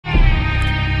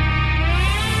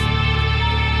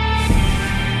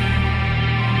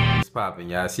poppin',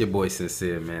 y'all? It's your boy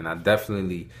Sincere, man. I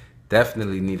definitely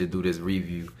need to do this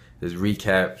review, this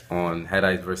recap on Head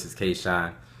Ice versus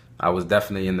KSHINE. I was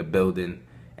definitely in the building,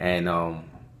 and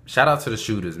shout out to the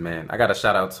shooters, man. I gotta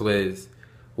shout out Twiz.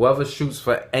 Whoever shoots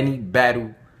for any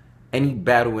battle in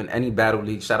any battle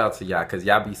league, shout out to y'all, cause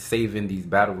y'all be saving these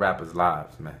battle rappers'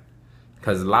 lives, man.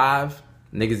 Cause live,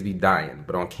 niggas be dying,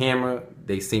 but on camera,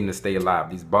 they seem to stay alive.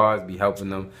 These bars be helping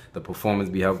them, the performance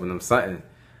be helping them, something.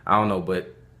 I don't know,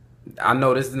 but I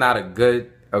know this is not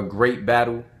a great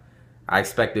battle. I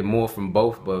expected more from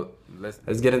both, but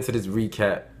let's get into this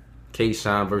recap.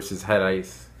 KSHINE versus Head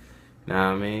Ice. You know what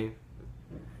I mean?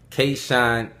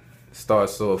 KSHINE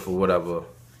starts off for whatever.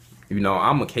 You know,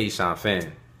 I'm a KSHINE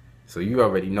fan, so you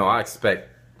already know I expect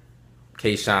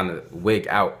KSHINE to wig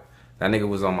out. That nigga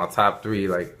was on my top 3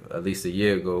 like at least a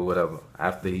year ago or whatever,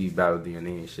 after he battled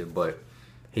DNA and shit, but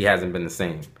he hasn't been the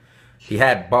same. He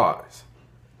had bars.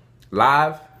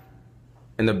 Live,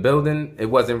 in the building, it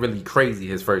wasn't really crazy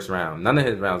his first round. None of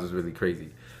his rounds was really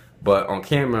crazy. But on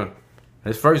camera,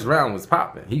 his first round was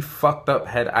popping. He fucked up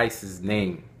Head Ice's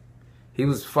name. He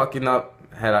was fucking up,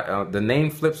 the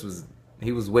name flips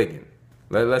he was wigging.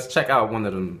 Let's check out one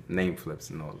of them name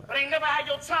flips and all that. But ain't never had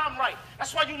your time right.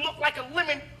 That's why you look like a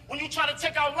lemon when you try to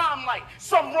take out limelight.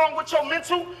 Something wrong with your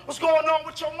mental? What's going on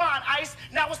with your mind, Ice?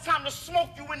 Now it's time to smoke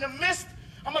you in the mist.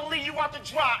 I'm gonna leave you out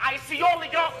to dry, Ice. See, all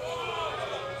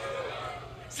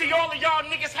of y'all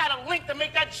niggas had a link to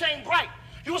make that chain bright.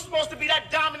 You were supposed to be that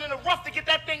diamond in the rough to get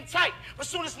that thing tight. But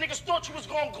soon as niggas thought you was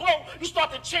gonna glow, you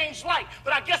start to change light.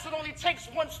 But I guess it only takes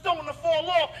one stone to fall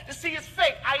off to see it's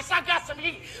fake, Ice. I got some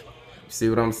heat. See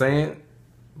what I'm saying?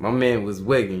 My man was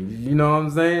wigging. You know what I'm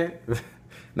saying?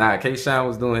 Nah, KSHINE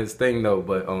was doing his thing though,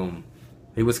 but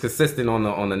he was consistent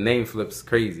on the name flips.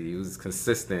 Crazy. He was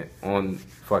consistent on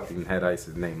fucking Head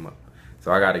Ice's name up.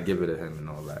 So I gotta give it to him and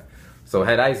all that. So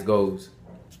Head Ice goes.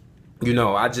 You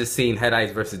know, I just seen Head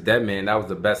Ice versus Deadman. That was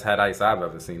the best Head Ice I've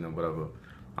ever seen or whatever.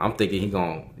 I'm thinking he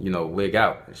gonna, you know, wig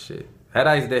out and shit. Head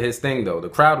Ice did his thing though. The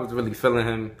crowd was really feeling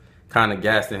him. Kind of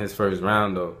gassed in his first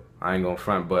round though. I ain't gonna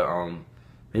front, but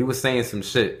he was saying some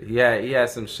shit. He had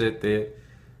some shit there.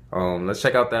 Let's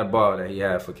check out that bar that he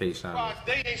had for KSHINE.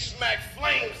 They ain't smacked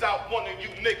flames out one of you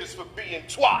niggas for being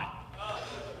twat.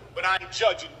 But I ain't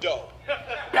judging though.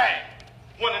 Bang!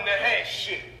 One in the head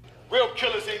shit. Real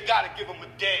killers ain't gotta give them a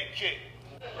dead kid.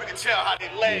 We can tell how they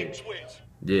leg twitch.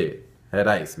 Yeah, Head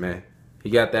Ice, man. He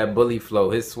got that bully flow.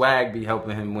 His swag be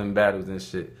helping him win battles and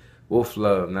shit. Wolf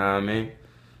love, know what I mean?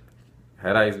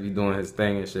 Head Ice be doing his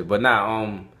thing and shit. But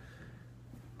nah,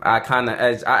 I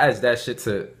edged that shit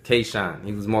to KSHINE.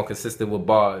 He was more consistent with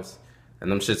bars,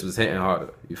 and them shits was hitting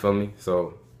harder. You feel me?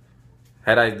 So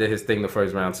Head Ice did his thing the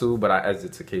first round too, but I edged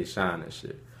it to KSHINE and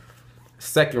shit.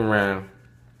 Second round,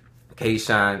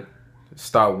 KSHINE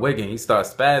start wigging. He start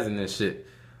spazzing and shit.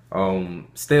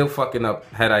 Still fucking up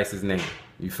Head Ice's name.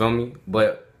 You feel me?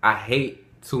 But I hate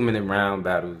 2-minute round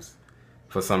battles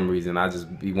for some reason. I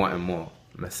just be wanting more.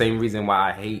 The same reason why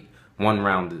I hate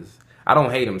 1-rounders. I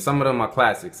don't hate them. Some of them are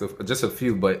classics, just a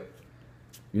few, but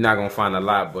you're not gonna find a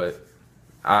lot. But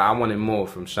I wanted more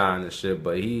from Shine and shit.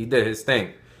 But he did his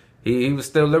thing. He was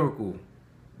still lyrical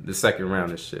the second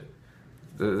round and shit.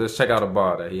 Let's check out a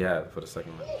bar that he had for the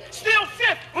second round. Still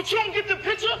fifth, but you don't get the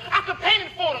picture? I could paint it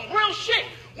for them. Real shit.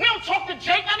 We don't talk to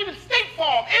Jake, not even State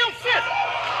Farm. Ill fifth.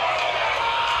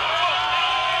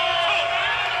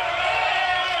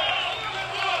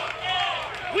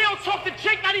 We don't talk to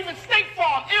Jake, not even State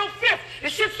Farm. Ill fifth.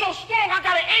 This shit's so strong, I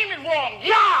gotta aim it wrong.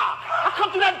 Yeah! I come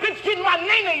through that bitch getting my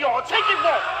name in y'all. Take it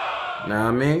wrong. Know what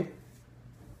I mean?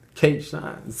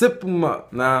 KSHINE, zip him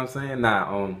up. Know what I'm saying?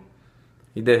 Nah,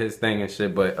 he did his thing and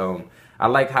shit, but I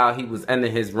like how he was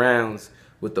ending his rounds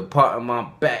with the part of my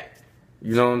back.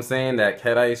 You know what I'm saying? That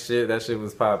Head Ice shit, that shit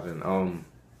was popping.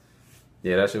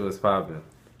 Yeah, that shit was popping.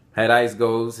 Head Ice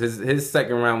goes. His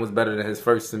second round was better than his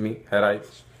first to me. Head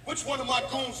Ice. Which one of my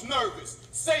goons nervous?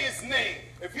 Say his name.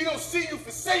 If he don't see you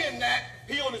for saying that,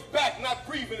 he on his back not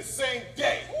breathing the same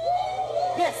day.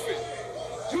 Wolfie,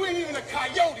 you ain't even a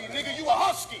coyote, nigga. You a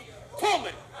husky. Pull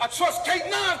it. I trust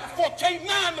K9 before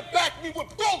K9 to back me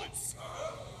with bullets.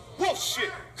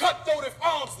 Bullshit. Cutthroat if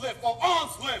arms lift or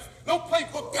arms length. No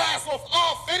playbook pass off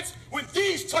offense. When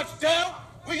these touch down,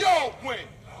 we all win.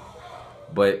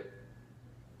 But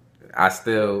I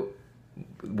still,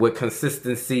 with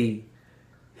consistency,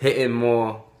 hitting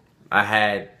more, I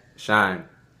had Shine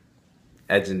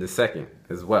edging the second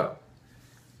as well.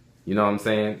 You know what I'm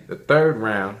saying? The third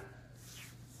round,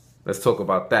 let's talk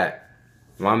about that.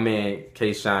 'that. My man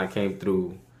KSHINE came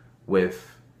through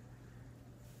with,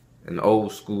 you know what I'm saying, that Head Ice shit. That shit was popping. Head Ice goes. His second round was better than his first to me. Head Ice. an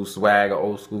old school swag, an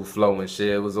old school flow and shit.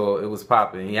 It was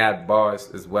popping. He had bars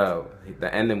as well.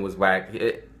 The ending was whack.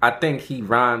 I think he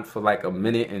rhymed for like 1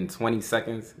 minute and 20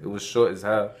 seconds. It was short as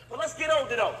hell. Well, let's get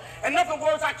older though. In other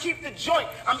words, I keep the joint.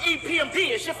 I'm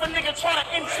EPMD-ish. If a nigga try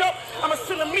to inch up, I'm a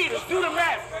centimeters. Do the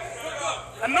math.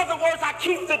 In other words, I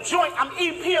keep the joint. I'm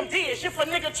EPMD-ish. If a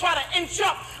nigga try to inch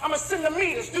up, I'm a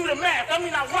centimeters. Do the math. I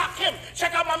mean, I rock him.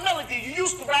 Check out my melody. You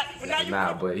used to rap, but now you...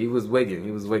 Nah, but he was wigging. He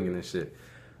was wigging and shit.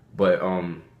 But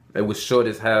it was short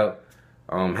as hell.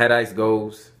 Head Ice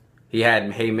goes. He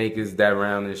had haymakers that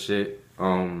round and shit.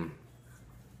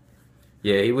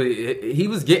 Yeah, he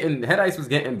was getting, Head Ice was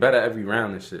getting better every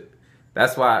round and shit.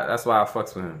 That's why I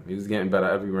fucks with him. He was getting better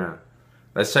every round.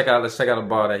 Let's check out a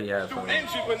bar that he had. Do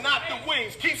engine but not the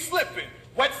wings. Keep slipping.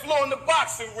 Wet floor in the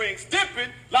boxing rings.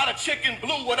 Dipping. Lot of chicken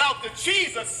blue without the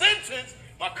cheese. A sentence.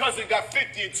 My cousin got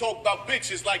 50 and talked about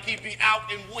bitches like he be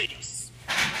out in weeks.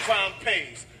 Crime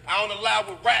pays. I don't allow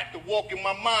a rat to walk in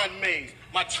my mind maze.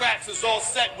 My tracks is all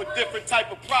set with different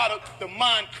type of product the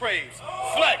mind craves.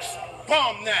 Flex,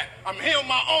 bomb that. I'm here on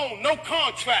my own, no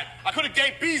contract. I could have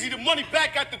gave Beezy the money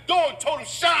back at the door and told him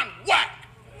shine whack.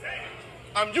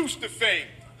 I'm used to fame.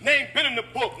 Name been in the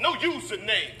book, no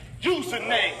username.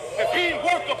 Username. If he ain't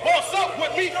work a boss up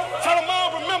with me, tell him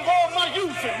I'll remember all my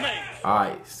usernames.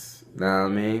 Ice. Know what I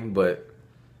mean? But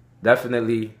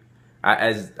definitely,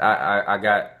 I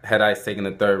got Head Ice taking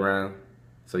the 3rd round.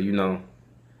 So, you know,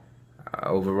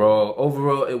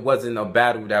 overall, it wasn't a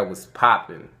battle that was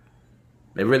popping.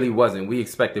 It really wasn't. We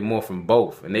expected more from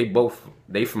both. And they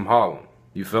from Harlem.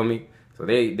 You feel me? So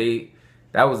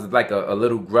that was like a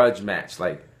little grudge match.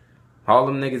 Like,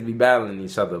 Harlem niggas be battling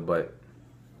each other, but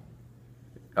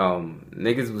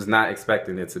niggas was not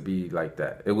expecting it to be like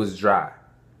that. It was dry.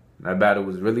 That battle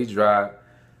was really dry.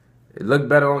 It looked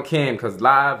better on cam because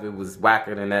live it was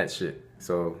whacker than that shit.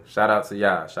 So shout out to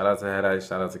y'all. Shout out to Head Ice.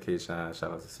 Shout out to KSHINE.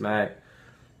 Shout out to Smack.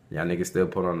 Y'all niggas still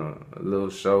put on a little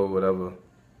show, whatever.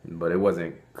 But it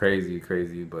wasn't crazy,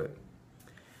 but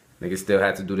niggas still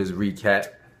had to do this recap.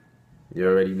 You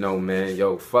already know, man.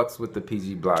 Yo, fucks with the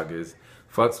PG bloggers.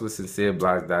 Fucks with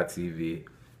sincereblogs.tv.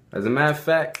 As a matter of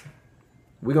fact,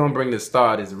 we're going to bring the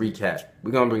star of this recap.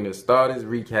 We're going to bring the star of this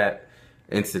recap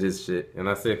into this shit. And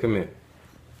I said, come here.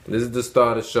 This is the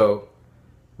star of the show.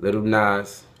 Little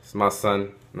Nas. It's my son. You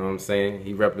know what I'm saying?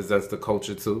 He represents the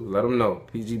culture too. Let him know.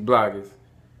 PG bloggers.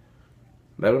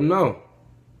 Let him know.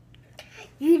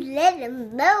 You let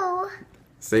him know.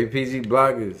 Say PG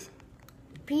bloggers.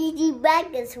 PG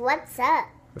bloggers, what's up?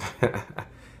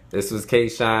 This was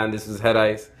KSHINE. This was Head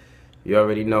Ice. You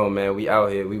already know, man. We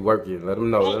out here. We working. Let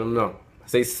them know. Let them know.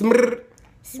 Say smrr.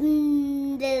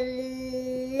 Smrr.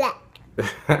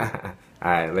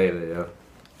 Alright, later, yo.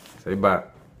 Say bye.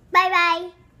 Bye-bye.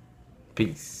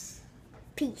 Peace.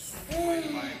 Peace.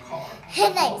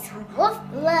 Head Ice, wolf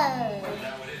blood.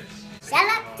 Shout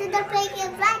out to the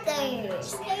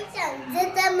PGBLOGGERS.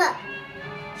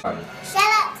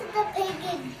 Shout out to the